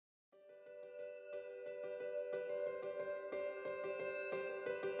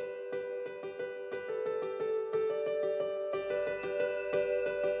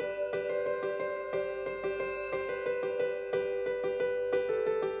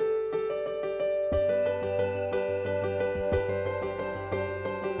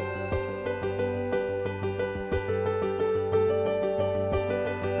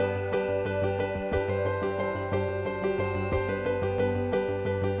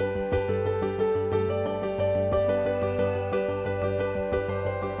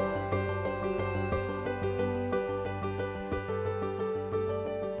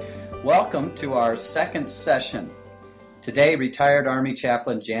Welcome to our second session. Today, retired Army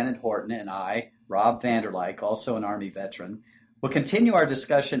Chaplain Janet Horton and I, Rob Vanderlyke, also an Army veteran, will continue our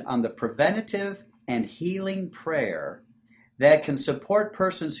discussion on the preventative and healing prayer that can support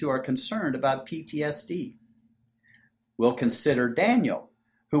persons who are concerned about PTSD. We'll consider Daniel,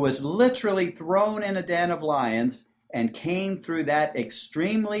 who was literally thrown in a den of lions and came through that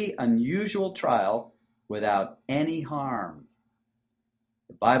extremely unusual trial without any harm.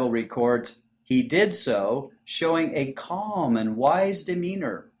 The Bible records he did so, showing a calm and wise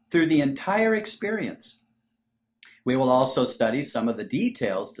demeanor through the entire experience. We will also study some of the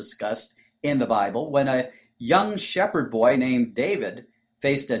details discussed in the Bible when a young shepherd boy named David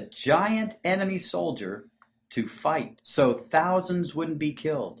faced a giant enemy soldier to fight so thousands wouldn't be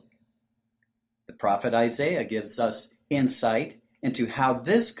killed. The prophet Isaiah gives us insight into how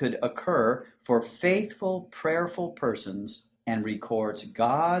this could occur for faithful, prayerful persons and records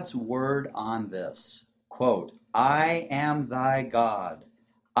God's word on this. Quote, "I am thy God.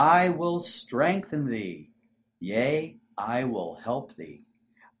 I will strengthen thee. Yea, I will help thee.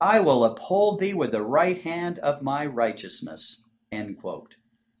 I will uphold thee with the right hand of my righteousness." End quote.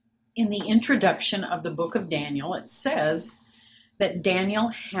 In the introduction of the book of Daniel, it says that Daniel,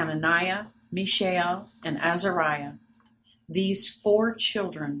 Hananiah, Mishael, and Azariah, these four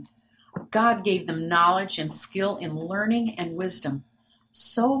children, God gave them knowledge and skill in learning and wisdom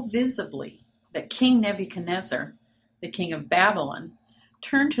so visibly that King Nebuchadnezzar, the king of Babylon,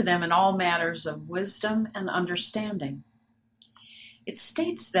 turned to them in all matters of wisdom and understanding. It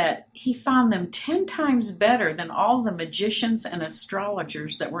states that he found them 10 times better than all the magicians and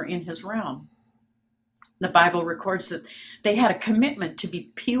astrologers that were in his realm. The Bible records that they had a commitment to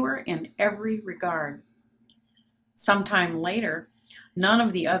be pure in every regard. Sometime later, none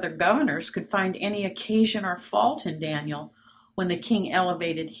of the other governors could find any occasion or fault in Daniel when the king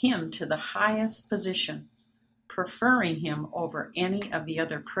elevated him to the highest position, preferring him over any of the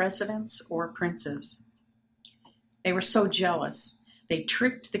other presidents or princes. They were so jealous, they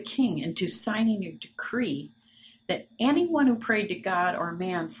tricked the king into signing a decree that anyone who prayed to God or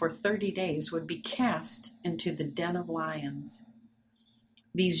man for 30 days would be cast into the den of lions.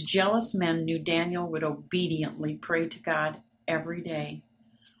 These jealous men knew Daniel would obediently pray to God every day,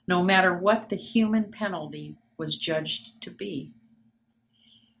 no matter what the human penalty was judged to be.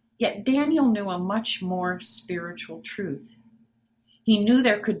 Yet Daniel knew a much more spiritual truth. He knew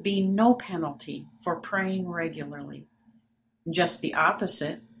there could be no penalty for praying regularly. Just the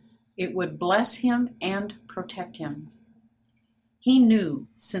opposite, it would bless him and protect him. He knew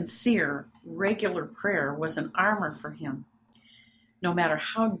sincere, regular prayer was an armor for him, no matter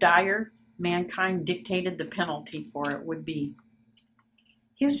how dire mankind dictated the penalty for it would be.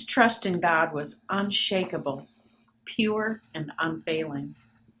 His trust in God was unshakable, pure, and unfailing.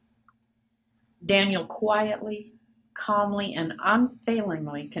 Daniel quietly, calmly, and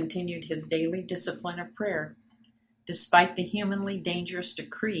unfailingly continued his daily discipline of prayer, despite the humanly dangerous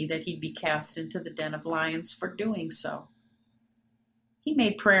decree that he'd be cast into the den of lions for doing so. He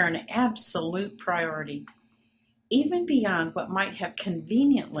made prayer an absolute priority, even beyond what might have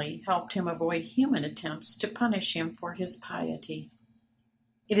conveniently helped him avoid human attempts to punish him for his piety.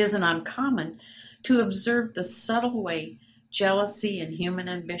 It isn't uncommon to observe the subtle way jealousy and human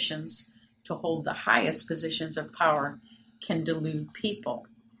ambitions to hold the highest positions of power can delude people.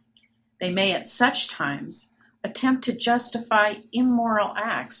 They may at such times attempt to justify immoral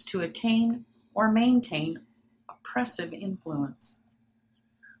acts to attain or maintain oppressive influence.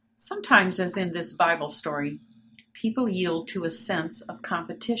 Sometimes, as in this Bible story, people yield to a sense of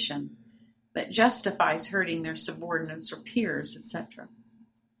competition that justifies hurting their subordinates or peers, etc.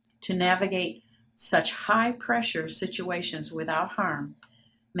 To navigate such high-pressure situations without harm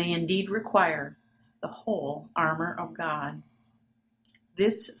may indeed require the whole armor of God.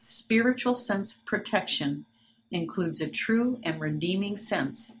 This spiritual sense of protection includes a true and redeeming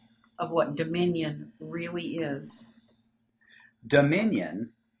sense of what dominion really is.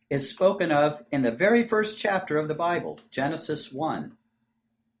 Dominion is spoken of in the very first chapter of the Bible, Genesis 1.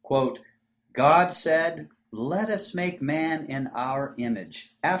 Quote, "God said, let us make man in our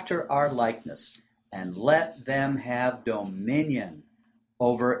image, after our likeness, and let them have dominion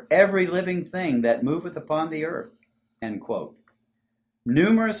over every living thing that moveth upon the earth." End quote.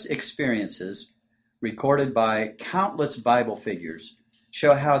 Numerous experiences recorded by countless Bible figures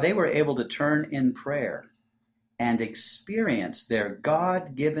show how they were able to turn in prayer and experience their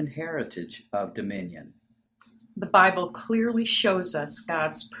God-given heritage of dominion. The Bible clearly shows us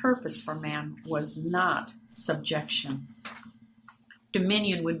God's purpose for man was not subjection.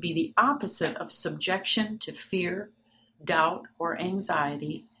 Dominion would be the opposite of subjection to fear, doubt, or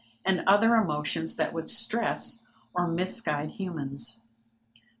anxiety, and other emotions that would stress or misguide humans.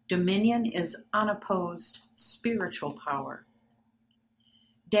 Dominion is unopposed spiritual power.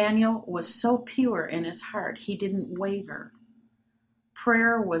 Daniel was so pure in his heart, he didn't waver.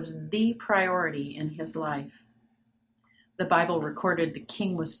 Prayer was the priority in his life. The Bible recorded the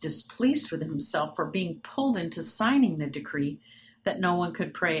king was displeased with himself for being pulled into signing the decree that no one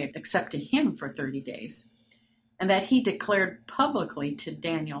could pray except to him for 30 days, and that he declared publicly to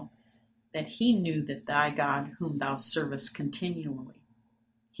Daniel that he knew that thy God, whom thou servest continually,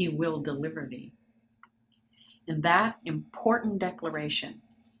 he will deliver thee. In that important declaration,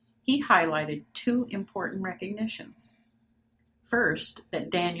 he highlighted two important recognitions. First,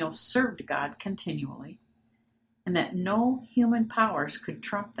 that Daniel served God continually, and that no human powers could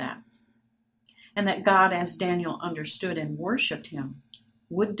trump that, and that God, as Daniel understood and worshiped him,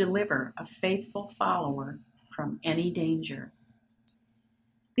 would deliver a faithful follower from any danger.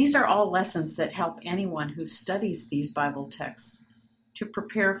 These are all lessons that help anyone who studies these Bible texts to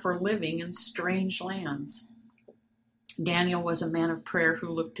prepare for living in strange lands. Daniel was a man of prayer who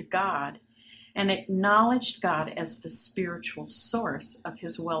looked to God and acknowledged God as the spiritual source of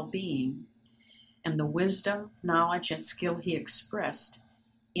his well-being and the wisdom, knowledge, and skill he expressed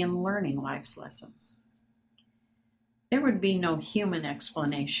in learning life's lessons. There would be no human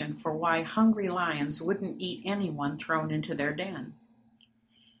explanation for why hungry lions wouldn't eat anyone thrown into their den.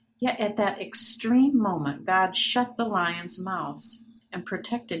 Yet at that extreme moment, God shut the lions' mouths and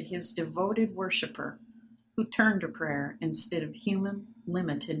protected his devoted worshiper who turned to prayer instead of human,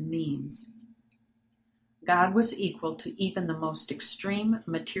 limited means. God was equal to even the most extreme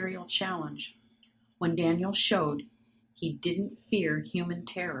material challenge when Daniel showed he didn't fear human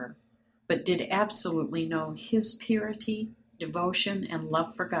terror, but did absolutely know his purity, devotion, and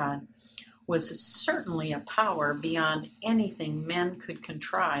love for God was certainly a power beyond anything men could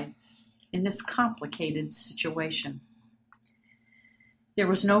contrive in this complicated situation. There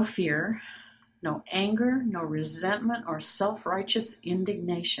was no fear, no anger, no resentment or self-righteous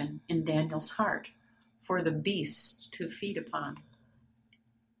indignation in Daniel's heart for the beasts to feed upon.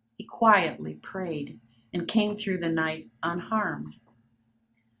 He quietly prayed and came through the night unharmed.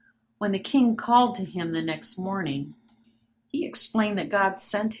 When the king called to him the next morning, he explained that God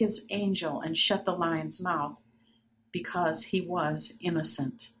sent his angel and shut the lion's mouth because he was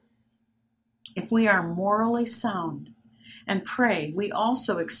innocent. If we are morally sound and pray, we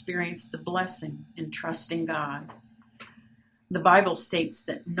also experience the blessing in trusting God. The Bible states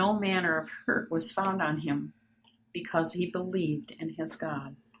that no manner of hurt was found on him because he believed in his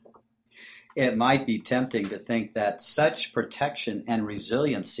God. It might be tempting to think that such protection and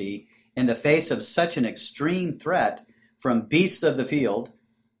resiliency in the face of such an extreme threat from beasts of the field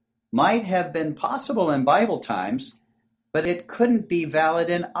might have been possible in Bible times, but it couldn't be valid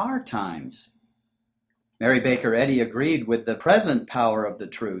in our times. Mary Baker Eddy agreed with the present power of the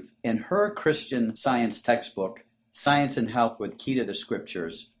truth in her Christian Science textbook, Science and Health with Key to the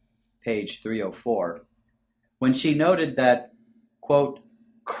Scriptures, page 304, when she noted that, quote,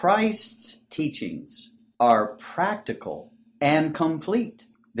 Christ's teachings are practical and complete.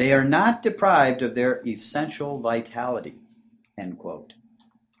 They are not deprived of their essential vitality, end quote.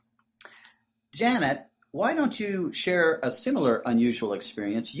 Janet, why don't you share a similar unusual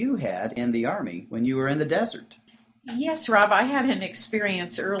experience you had in the Army when you were in the desert? Yes, Rob, I had an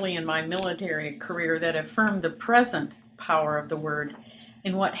experience early in my military career that affirmed the present power of the Word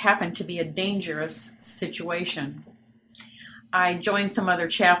in what happened to be a dangerous situation. I joined some other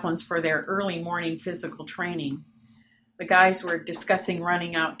chaplains for their early morning physical training. The guys were discussing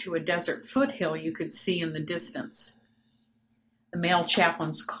running out to a desert foothill you could see in the distance. The male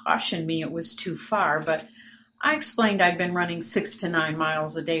chaplains cautioned me it was too far, but I explained I'd been running 6 to 9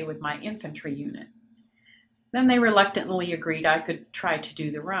 miles a day with my infantry unit. Then they reluctantly agreed I could try to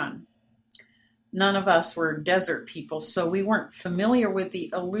do the run. None of us were desert people, so we weren't familiar with the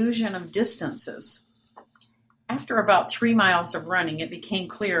illusion of distances. After about 3 miles of running, it became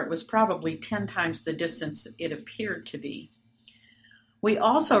clear it was probably 10 times the distance it appeared to be. We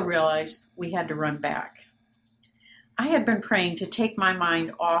also realized we had to run back. I had been praying to take my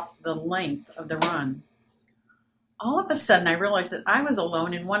mind off the length of the run. All of a sudden, I realized that I was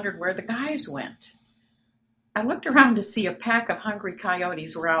alone and wondered where the guys went. I looked around to see a pack of hungry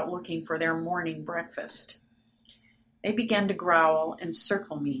coyotes were out looking for their morning breakfast. They began to growl and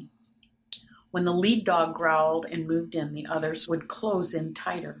circle me. When the lead dog growled and moved in, the others would close in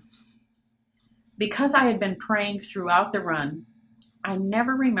tighter. Because I had been praying throughout the run, I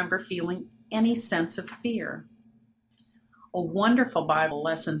never remember feeling any sense of fear. A wonderful Bible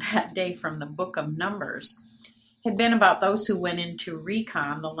lesson that day from the book of Numbers had been about those who went in to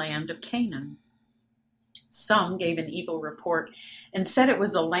recon the land of Canaan. Some gave an evil report and said it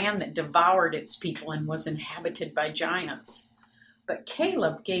was a land that devoured its people and was inhabited by giants. But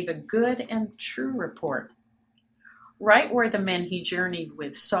Caleb gave a good and true report. Right where the men he journeyed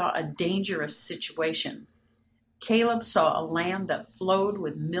with saw a dangerous situation, Caleb saw a land that flowed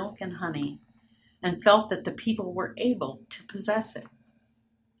with milk and honey and felt that the people were able to possess it.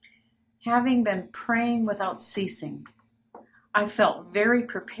 Having been praying without ceasing, I felt very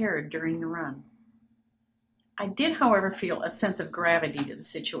prepared during the run. I did, however, feel a sense of gravity to the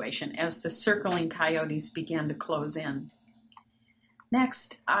situation as the circling coyotes began to close in.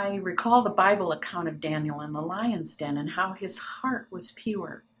 Next, I recall the Bible account of Daniel in the lion's den and how his heart was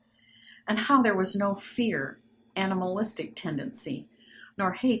pure, and how there was no fear, animalistic tendency,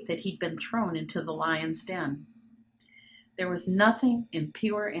 nor hate that he'd been thrown into the lion's den. There was nothing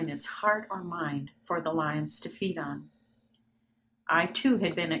impure in his heart or mind for the lions to feed on. I, too,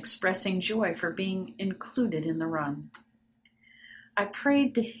 had been expressing joy for being included in the run. I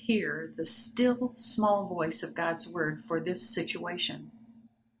prayed to hear the still, small voice of God's word for this situation.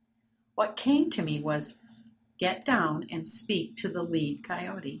 What came to me was, get down and speak to the lead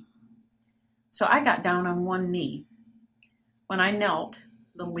coyote. So I got down on one knee. When I knelt,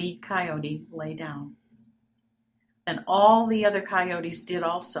 the lead coyote lay down. Then all the other coyotes did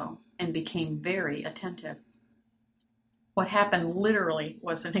also and became very attentive. What happened literally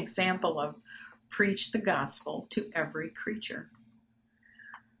was an example of preach the gospel to every creature.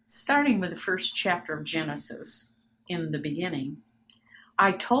 Starting with the first chapter of Genesis, in the beginning,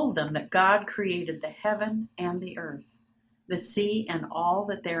 I told them that God created the heaven and the earth, the sea and all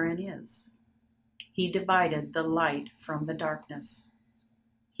that therein is. He divided the light from the darkness.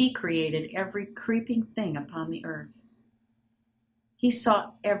 He created every creeping thing upon the earth. He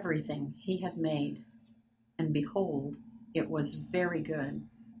saw everything he had made, and behold, it was very good.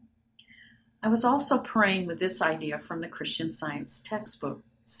 I was also praying with this idea from the Christian Science textbook,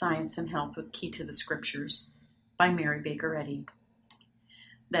 Science and Health with Key to the Scriptures, by Mary Baker Eddy,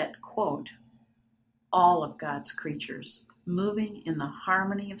 that, quote, all of God's creatures, moving in the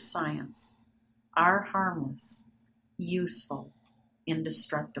harmony of science, are harmless, useful,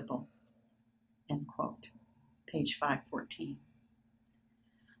 indestructible, end quote, page 514.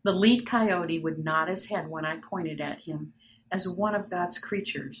 The lead coyote would nod his head when I pointed at him as one of God's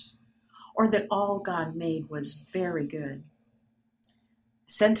creatures, or that all God made was very good. I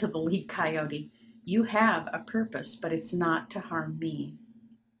said to the lead coyote, you have a purpose, but it's not to harm me.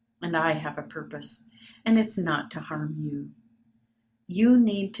 And I have a purpose, and it's not to harm you. You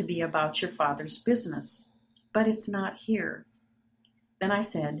need to be about your Father's business, but it's not here. Then I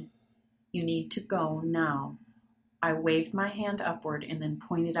said, you need to go now. I waved my hand upward and then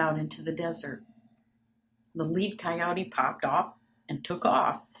pointed out into the desert. The lead coyote popped off and took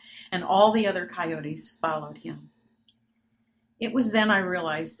off, and all the other coyotes followed him. It was then I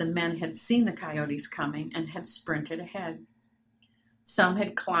realized the men had seen the coyotes coming and had sprinted ahead. Some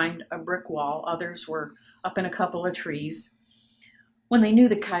had climbed a brick wall, others were up in a couple of trees. When they knew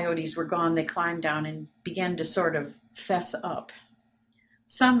the coyotes were gone, they climbed down and began to sort of fess up.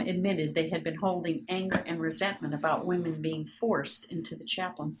 Some admitted they had been holding anger and resentment about women being forced into the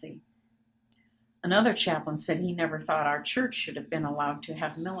chaplaincy. Another chaplain said he never thought our church should have been allowed to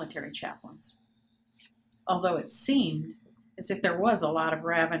have military chaplains. Although it seemed as if there was a lot of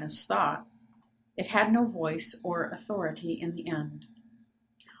ravenous thought, it had no voice or authority in the end.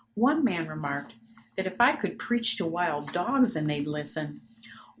 One man remarked that if I could preach to wild dogs and they'd listen,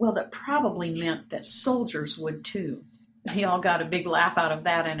 well, that probably meant that soldiers would too. They all got a big laugh out of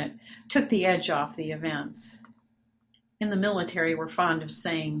that, and it took the edge off the events. In the military, we're fond of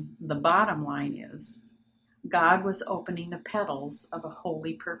saying the bottom line is God was opening the petals of a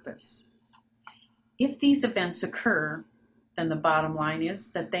holy purpose. If these events occur, then the bottom line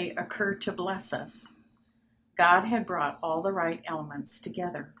is that they occur to bless us. God had brought all the right elements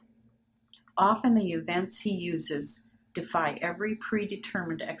together. Often the events he uses defy every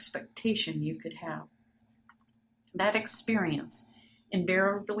predetermined expectation you could have. That experience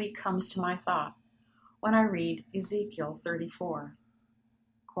invariably comes to my thought when I read Ezekiel 34,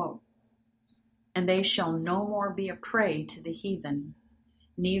 quote, and they shall no more be a prey to the heathen,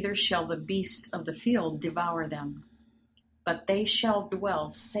 neither shall the beasts of the field devour them, but they shall dwell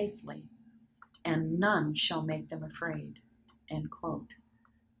safely, and none shall make them afraid, end quote.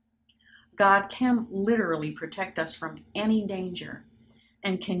 God can literally protect us from any danger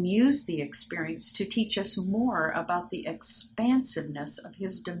and can use the experience to teach us more about the expansiveness of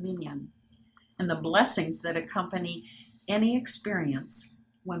his dominion and the blessings that accompany any experience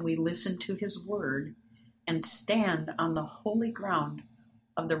when we listen to his word and stand on the holy ground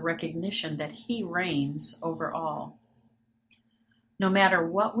of the recognition that He reigns over all. No matter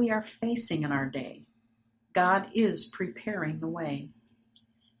what we are facing in our day, God is preparing the way.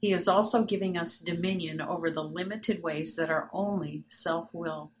 He is also giving us dominion over the limited ways that are only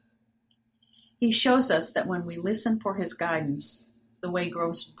self-will. He shows us that when we listen for His guidance, the way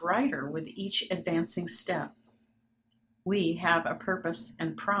grows brighter with each advancing step. We have a purpose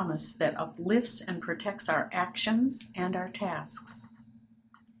and promise that uplifts and protects our actions and our tasks.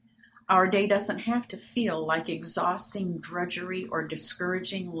 Our day doesn't have to feel like exhausting drudgery or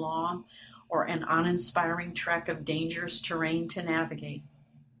discouraging long or an uninspiring trek of dangerous terrain to navigate.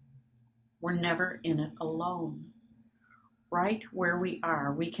 We're never in it alone. Right where we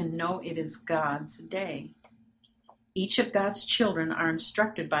are, we can know it is God's day. Each of God's children are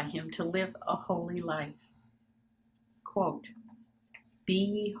instructed by Him to live a holy life. Quote, "Be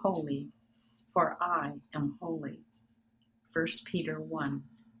ye holy, for I am holy." 1 Peter 1.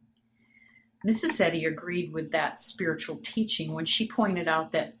 Mrs. Eddy agreed with that spiritual teaching when she pointed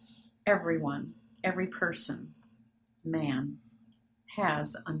out that everyone, every person, man,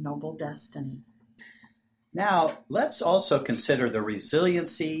 has a noble destiny. Now, let's also consider the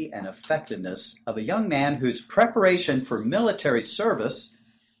resiliency and effectiveness of a young man whose preparation for military service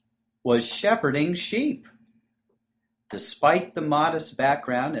was shepherding sheep. Despite the modest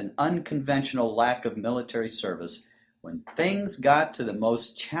background and unconventional lack of military service, when things got to the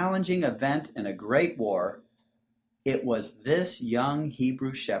most challenging event in a great war, it was this young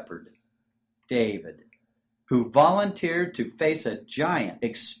Hebrew shepherd, David, who volunteered to face a giant,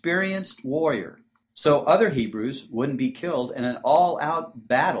 experienced warrior so other Hebrews wouldn't be killed in an all-out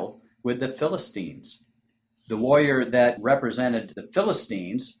battle with the Philistines. The warrior that represented the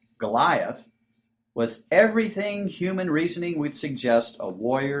Philistines, Goliath, was everything human reasoning would suggest a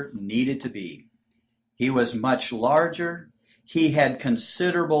warrior needed to be. He was much larger, he had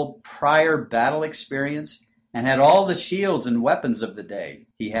considerable prior battle experience, and had all the shields and weapons of the day.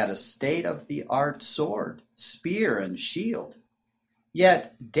 He had a state-of-the-art sword, spear, and shield.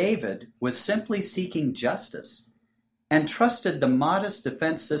 Yet David was simply seeking justice and trusted the modest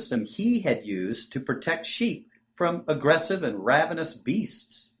defense system he had used to protect sheep from aggressive and ravenous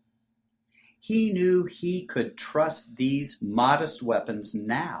beasts. He knew he could trust these modest weapons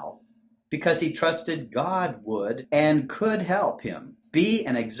now because he trusted God would and could help him be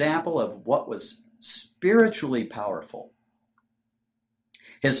an example of what was spiritually powerful.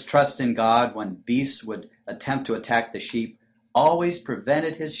 His trust in God when beasts would attempt to attack the sheep always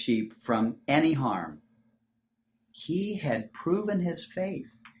prevented his sheep from any harm. He had proven his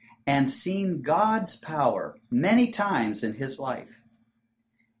faith and seen God's power many times in his life.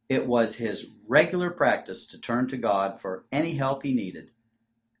 It was his regular practice to turn to God for any help he needed.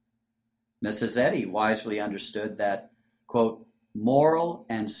 Mrs. Eddy wisely understood that, quote, "moral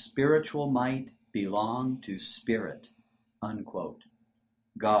and spiritual might belong to spirit," unquote,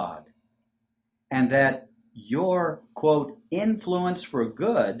 God, and that your, quote, "influence for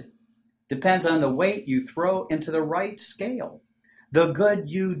good depends on the weight you throw into the right scale. The good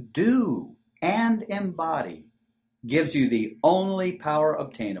you do and embody gives you the only power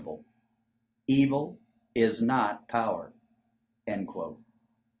obtainable. Evil is not power," end quote.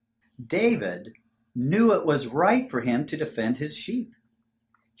 David knew it was right for him to defend his sheep.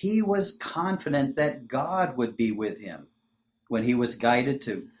 He was confident that God would be with him when he was guided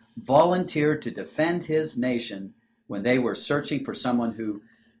to volunteer to defend his nation when they were searching for someone who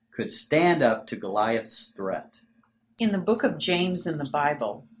could stand up to Goliath's threat. In the book of James in the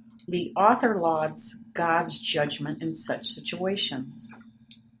Bible, the author lauds God's judgment in such situations.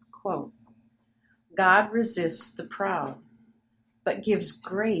 Quote, "God resists the proud, but gives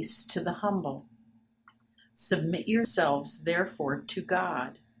grace to the humble. Submit yourselves, therefore, to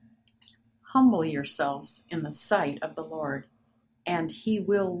God. Humble yourselves in the sight of the Lord, and He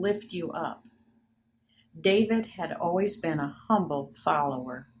will lift you up." David had always been a humble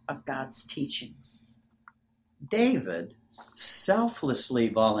follower of God's teachings. David selflessly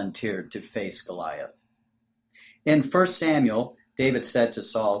volunteered to face Goliath. In 1 Samuel, David said to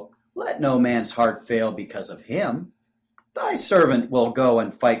Saul, "Let no man's heart fail because of him. Thy servant will go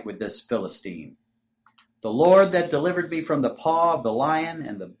and fight with this Philistine. The Lord that delivered me from the paw of the lion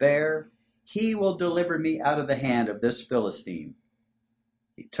and the bear, he will deliver me out of the hand of this Philistine."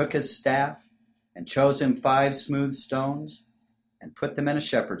 He took his staff and chose him 5 smooth stones and put them in a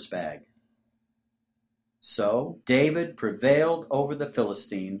shepherd's bag. So David prevailed over the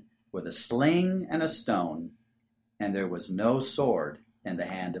Philistine with a sling and a stone, and there was no sword in the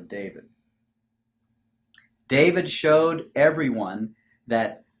hand of David. David showed everyone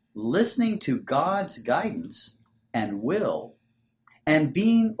that listening to God's guidance and will, and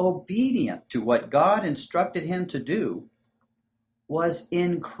being obedient to what God instructed him to do, was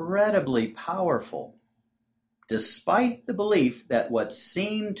incredibly powerful, despite the belief that what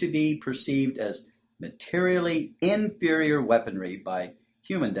seemed to be perceived as materially inferior weaponry by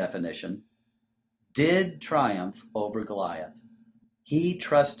human definition did triumph over Goliath. He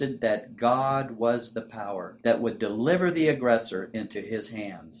trusted that God was the power that would deliver the aggressor into his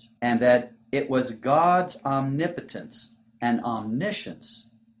hands, and that it was God's omnipotence and omniscience,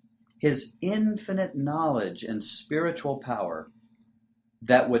 his infinite knowledge and spiritual power,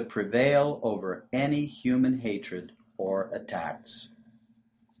 that would prevail over any human hatred or attacks.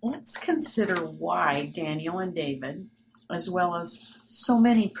 Let's consider why Daniel and David, as well as so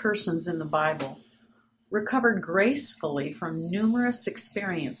many persons in the Bible, recovered gracefully from numerous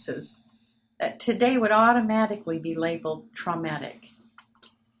experiences that today would automatically be labeled traumatic.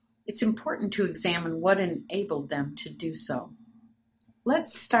 It's important to examine what enabled them to do so.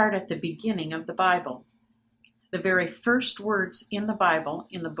 Let's start at the beginning of the Bible. The very first words in the Bible,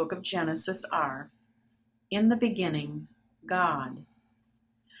 in the book of Genesis, are, "In the beginning, God."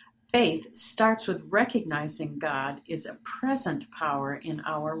 Faith starts with recognizing God is a present power in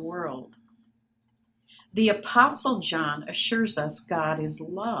our world. The Apostle John assures us God is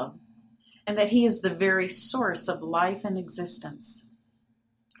love and that he is the very source of life and existence.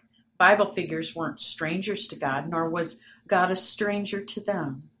 Bible figures weren't strangers to God, nor was God a stranger to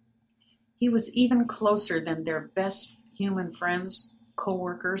them. He was even closer than their best human friends,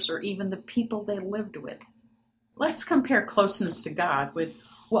 co-workers, or even the people they lived with. Let's compare closeness to God with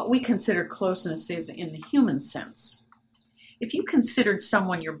what we consider closeness is in the human sense. If you considered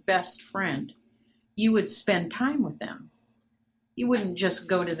someone your best friend, you would spend time with them. You wouldn't just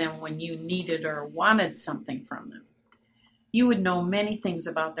go to them when you needed or wanted something from them. You would know many things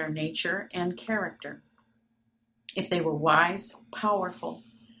about their nature and character. If they were wise, powerful,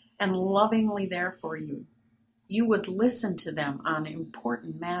 and lovingly there for you, you would listen to them on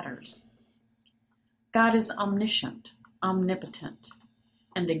important matters. God is omniscient, omnipotent,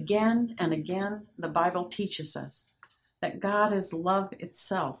 and again, the Bible teaches us that God is love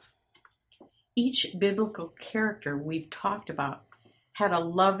itself. Each biblical character we've talked about had a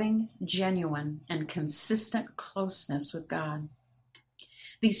loving, genuine, and consistent closeness with God.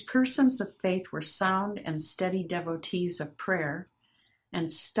 These persons of faith were sound and steady devotees of prayer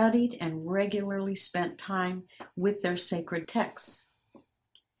and studied and regularly spent time with their sacred texts.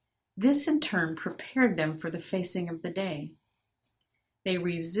 This in turn prepared them for the facing of the day. They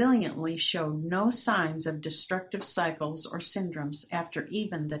resiliently showed no signs of destructive cycles or syndromes after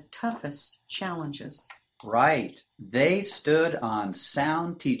even the toughest challenges. Right. They stood on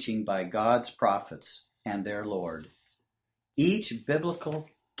sound teaching by God's prophets and their Lord. Each biblical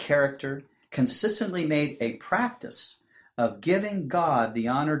character consistently made a practice of giving God the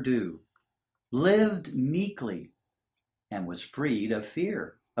honor due, lived meekly, and was freed of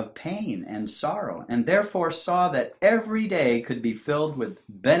fear, of pain and sorrow, and therefore saw that every day could be filled with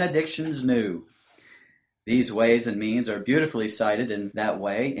benedictions new. These ways and means are beautifully cited in that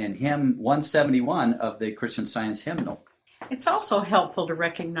way in hymn 171 of the Christian Science hymnal. It's also helpful to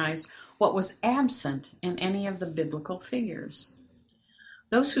recognize what was absent in any of the biblical figures.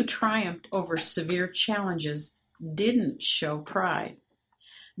 Those who triumphed over severe challenges didn't show pride,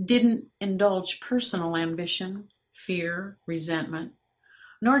 didn't indulge personal ambition, fear, resentment,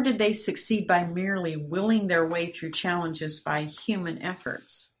 nor did they succeed by merely willing their way through challenges by human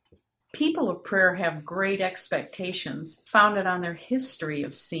efforts. People of prayer have great expectations founded on their history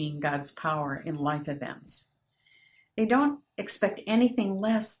of seeing God's power in life events. They don't expect anything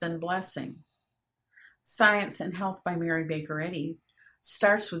less than blessing. Science and Health by Mary Baker Eddy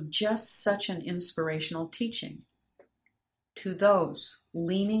starts with just such an inspirational teaching. To those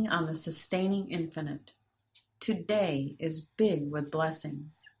leaning on the sustaining infinite, today is big with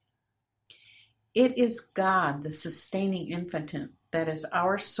blessings. It is God, the sustaining infinite, that is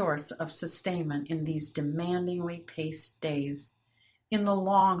our source of sustainment in these demandingly paced days, in the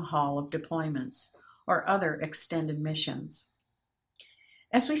long haul of deployments or other extended missions.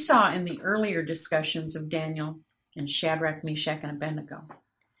 As we saw in the earlier discussions of Daniel and Shadrach, Meshach, and Abednego,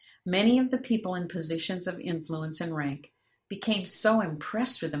 many of the people in positions of influence and rank became so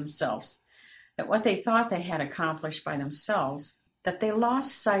impressed with themselves that what they thought they had accomplished by themselves, that they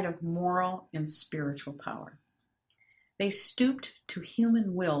lost sight of moral and spiritual power. They stooped to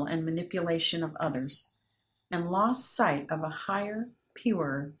human will and manipulation of others and lost sight of a higher,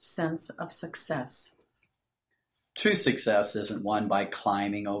 purer sense of success. True success isn't won by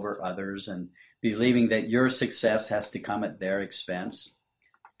climbing over others and believing that your success has to come at their expense.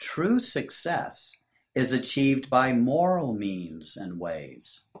 True success is achieved by moral means and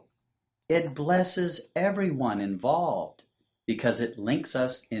ways. It blesses everyone involved because it links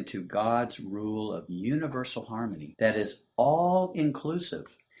us into God's rule of universal harmony that is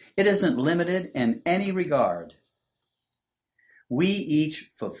all-inclusive. It isn't limited in any regard. We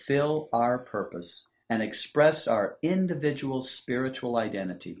each fulfill our purpose and express our individual spiritual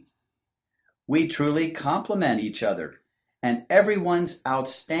identity. We truly complement each other, and everyone's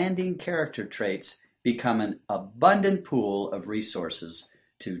outstanding character traits become an abundant pool of resources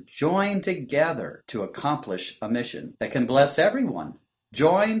to join together to accomplish a mission that can bless everyone.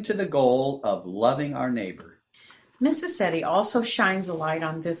 Join to the goal of loving our neighbor. Mrs. Eddy also shines a light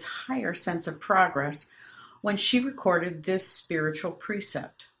on this higher sense of progress when she recorded this spiritual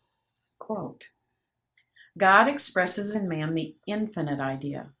precept. Quote, God expresses in man the infinite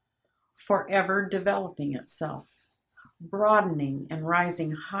idea, forever developing itself, broadening and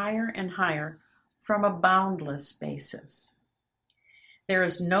rising higher and higher from a boundless basis. There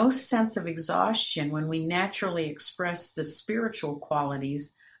is no sense of exhaustion when we naturally express the spiritual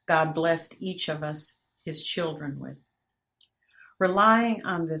qualities God blessed each of us, his children, with. Relying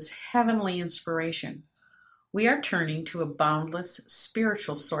on this heavenly inspiration, we are turning to a boundless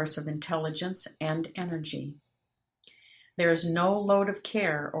spiritual source of intelligence and energy. There is no load of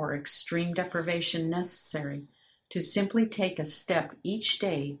care or extreme deprivation necessary to simply take a step each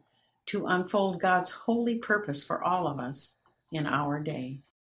day to unfold God's holy purpose for all of us in our day.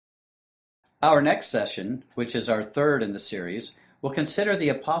 Our next session, which is our third in the series, will consider the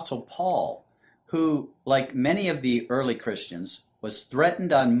Apostle Paul, who, like many of the early Christians, was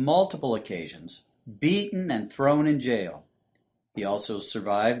threatened on multiple occasions, beaten and thrown in jail. He also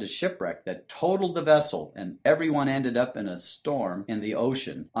survived a shipwreck that totaled the vessel, and everyone ended up in a storm in the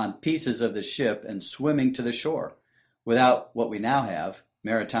ocean on pieces of the ship and swimming to the shore, without what we now have,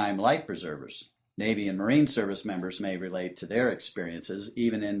 maritime life preservers. Navy and Marine Service members may relate to their experiences,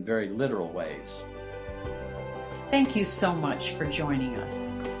 even in very literal ways. Thank you so much for joining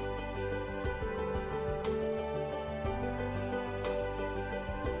us.